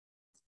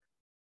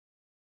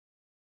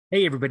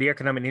Hey everybody,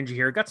 Economic Ninja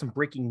here. Got some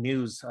breaking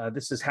news.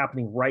 This is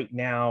happening right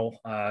now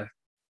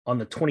on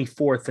the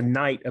 24th, the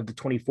night of the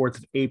 24th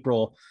of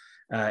April,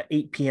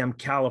 8 p.m.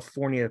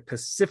 California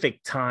Pacific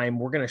time.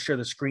 We're going to share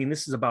the screen.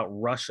 This is about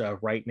Russia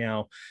right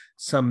now.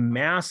 Some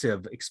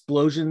massive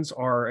explosions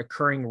are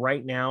occurring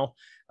right now.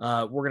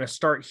 We're going to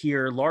start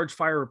here. Large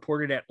fire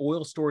reported at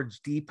oil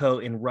storage depot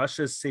in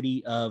Russia's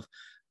city of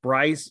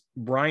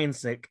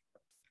Bryansk.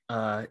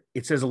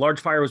 It says a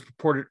large fire was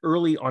reported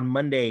early on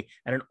Monday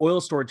at an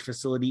oil storage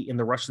facility in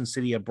the Russian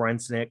city of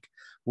Bryansk.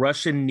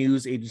 Russian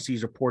news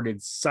agencies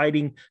reported,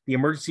 citing the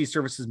Emergency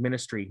Services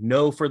Ministry.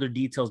 No further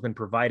details been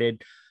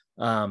provided.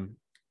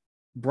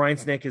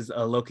 Bryansk is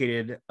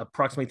located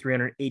approximately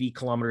 380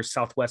 kilometers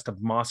southwest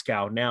of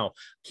Moscow. Now,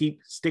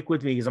 stick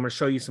with me because I'm going to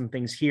show you some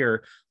things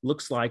here.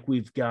 Looks like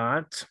we've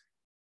got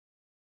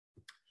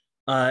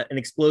an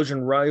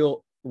explosion.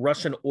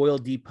 Russian oil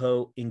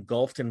depot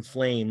engulfed in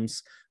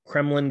flames.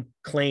 Kremlin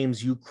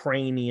claims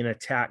Ukrainian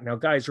attack. Now,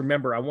 guys,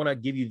 remember, I want to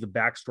give you the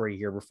backstory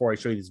here before I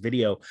show you this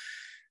video.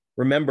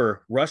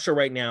 Remember, Russia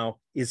right now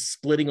is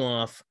splitting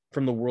off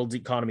from the world's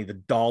economy, the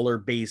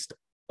dollar-based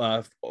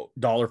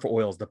dollar for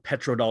oils, the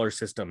petrodollar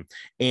system.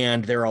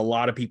 And there are a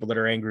lot of people that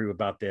are angry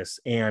about this.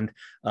 And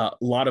a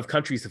lot of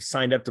countries have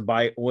signed up to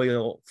buy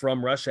oil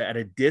from Russia at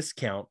a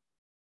discount,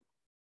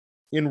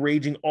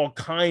 enraging all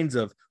kinds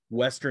of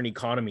Western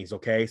economies.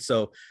 Okay,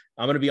 so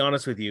I'm going to be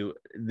honest with you.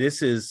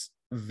 This is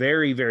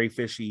very, very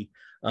fishy.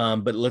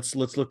 But let's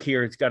look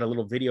here. It's got a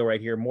little video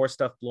right here. More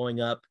stuff blowing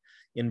up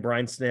in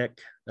Bryansk,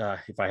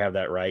 if I have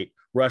that right.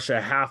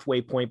 Russia, halfway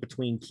point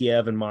between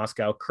Kiev and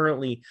Moscow.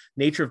 Currently,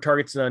 nature of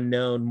targets is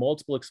unknown.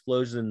 Multiple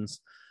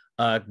explosions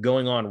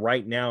going on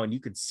right now, and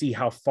you could see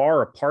how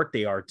far apart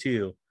they are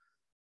too.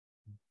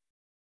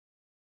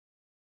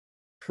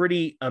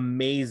 Pretty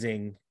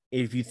amazing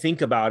if you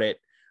think about it.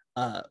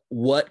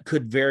 What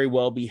could very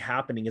well be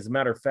happening. As a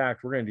matter of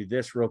fact, we're going to do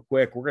this real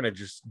quick. We're going to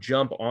just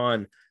jump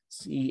on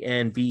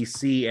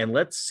CNBC and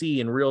let's see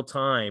in real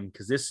time,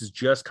 because this is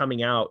just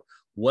coming out,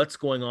 what's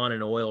going on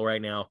in oil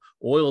right now.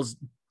 Oil's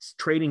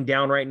trading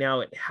down right now.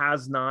 It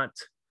has not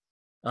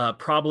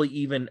probably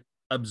even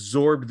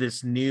absorbed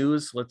this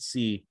news. Let's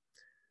see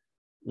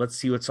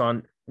what's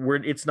on.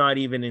 It's not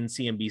even in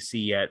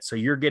CNBC yet. So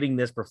you're getting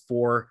this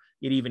before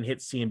it even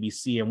hits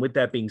CNBC. And with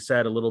that being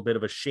said, a little bit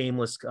of a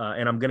shameless,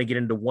 and I'm going to get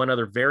into one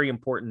other very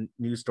important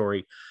news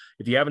story.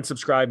 If you haven't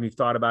subscribed and you've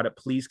thought about it,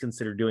 please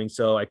consider doing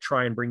so. I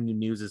try and bring you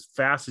news as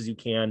fast as you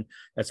can,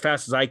 as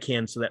fast as I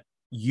can, so that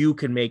you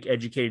can make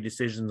educated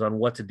decisions on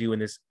what to do in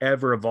this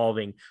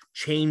ever-evolving,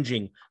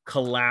 changing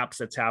collapse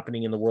that's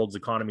happening in the world's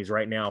economies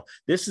right now.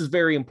 This is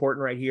very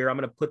important right here. I'm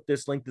going to put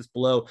this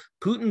below.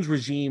 Putin's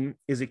regime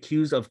is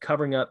accused of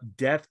covering up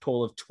death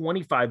toll of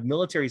 25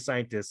 military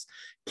scientists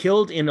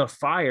killed in a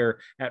fire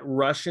at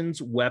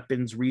Russia's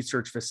weapons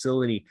research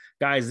facility.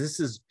 Guys, this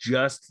is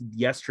just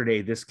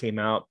yesterday this came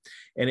out,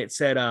 and it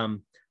said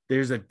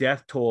there's a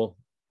death toll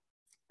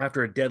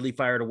after a deadly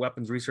fire at a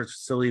weapons research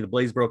facility. The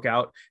blaze broke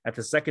out at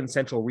the Second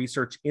Central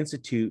Research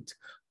Institute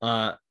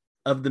of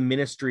the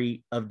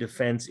Ministry of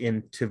Defense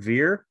in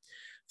Tver.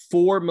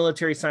 4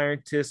 military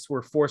scientists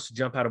were forced to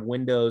jump out of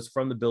windows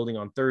from the building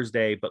on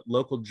Thursday, but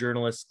local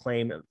journalists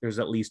claim there's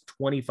at least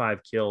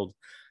 25 killed,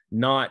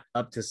 not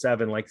up to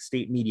 7 like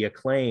state media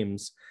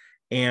claims.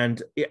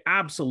 And it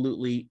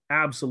absolutely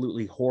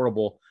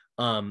horrible.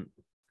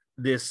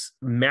 This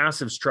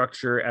massive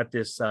structure at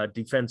this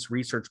defense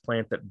research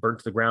plant that burnt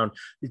to the ground.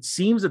 It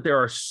seems that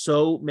there are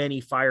so many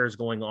fires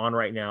going on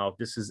right now.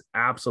 This is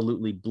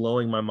absolutely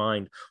blowing my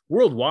mind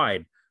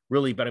worldwide,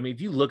 really. But I mean,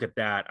 if you look at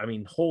that, I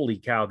mean, holy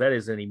cow, that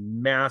is a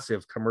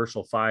massive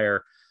commercial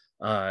fire.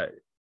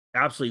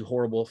 Absolutely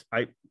horrible.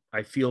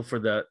 I feel for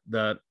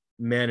the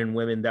men and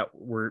women that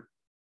were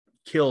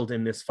killed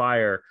in this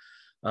fire.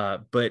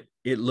 But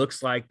it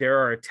looks like there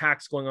are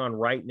attacks going on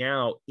right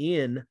now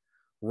in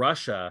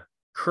Russia,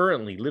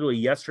 currently, literally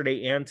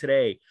yesterday and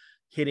today,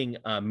 hitting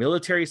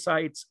military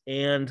sites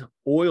and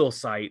oil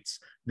sites.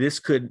 This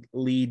could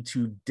lead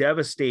to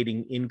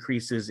devastating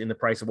increases in the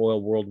price of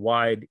oil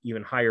worldwide,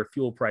 even higher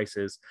fuel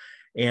prices.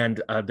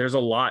 And there's a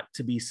lot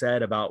to be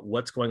said about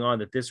what's going on,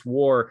 that this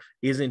war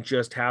isn't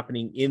just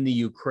happening in the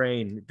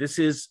Ukraine. This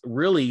is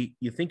really,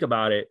 you think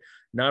about it,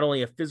 not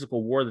only a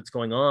physical war that's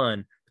going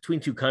on between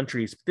two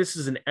countries, but this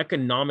is an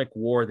economic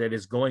war that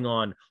is going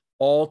on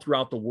all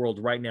throughout the world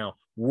right now.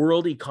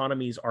 World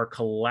economies are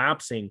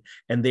collapsing,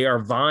 and they are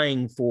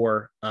vying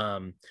for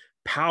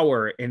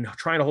power and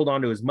trying to hold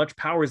on to as much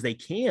power as they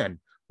can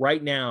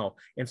right now.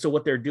 And so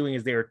what they're doing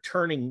is they're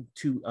turning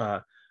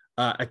to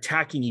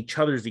attacking each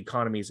other's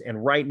economies.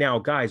 And right now,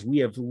 guys, we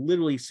have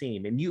literally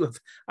seen, and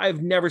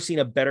I've never seen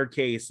a better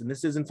case, and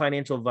this isn't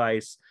financial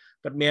advice,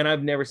 but man,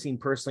 I've never seen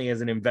personally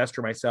as an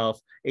investor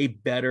myself, a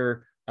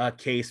better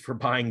case for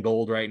buying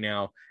gold right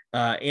now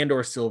and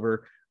or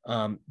silver.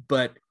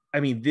 But I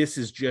mean, this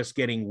is just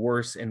getting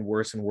worse and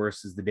worse and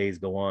worse as the days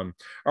go on.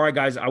 All right,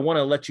 guys, I want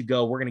to let you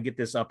go. We're going to get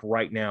this up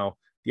right now.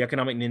 The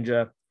Economic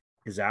Ninja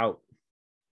is out.